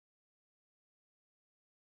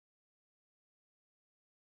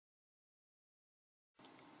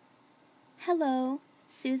Hello,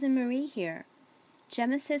 Susan Marie here.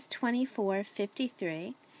 Genesis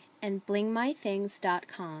 24:53 and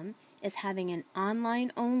blingmythingsdotcom is having an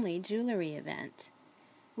online-only jewelry event.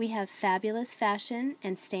 We have fabulous fashion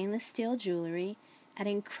and stainless steel jewelry at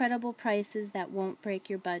incredible prices that won't break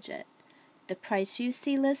your budget. The price you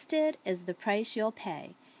see listed is the price you'll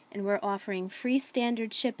pay, and we're offering free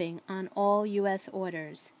standard shipping on all U.S.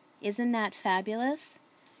 orders. Isn't that fabulous?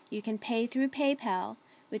 You can pay through PayPal,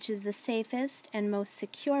 which is the safest and most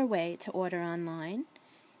secure way to order online.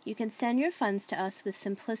 You can send your funds to us with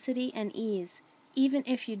simplicity and ease. Even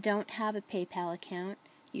if you don't have a PayPal account,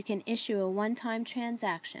 you can issue a one-time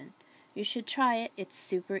transaction. You should try it. It's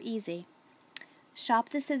super easy. Shop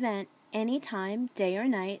this event anytime, day or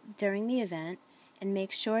night, during the event, and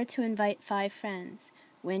make sure to invite 5 friends.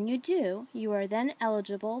 When you do, you are then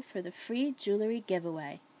eligible for the free jewelry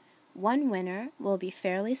giveaway. One winner will be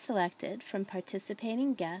fairly selected from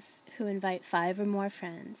participating guests who invite 5 or more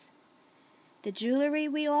friends. The jewelry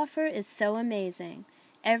we offer is so amazing.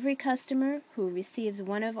 Every customer who receives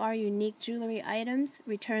one of our unique jewelry items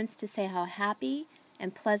returns to say how happy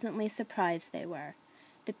and pleasantly surprised they were.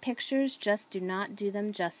 The pictures just do not do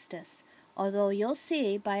them justice. Although you'll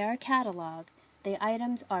see by our catalog, the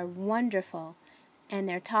items are wonderful and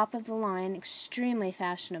they're top of the line, extremely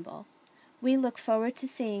fashionable. We look forward to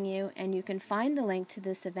seeing you, and you can find the link to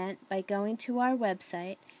this event by going to our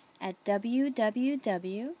website at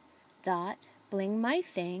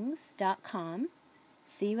www.blingmythings.com.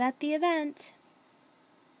 See you at the event!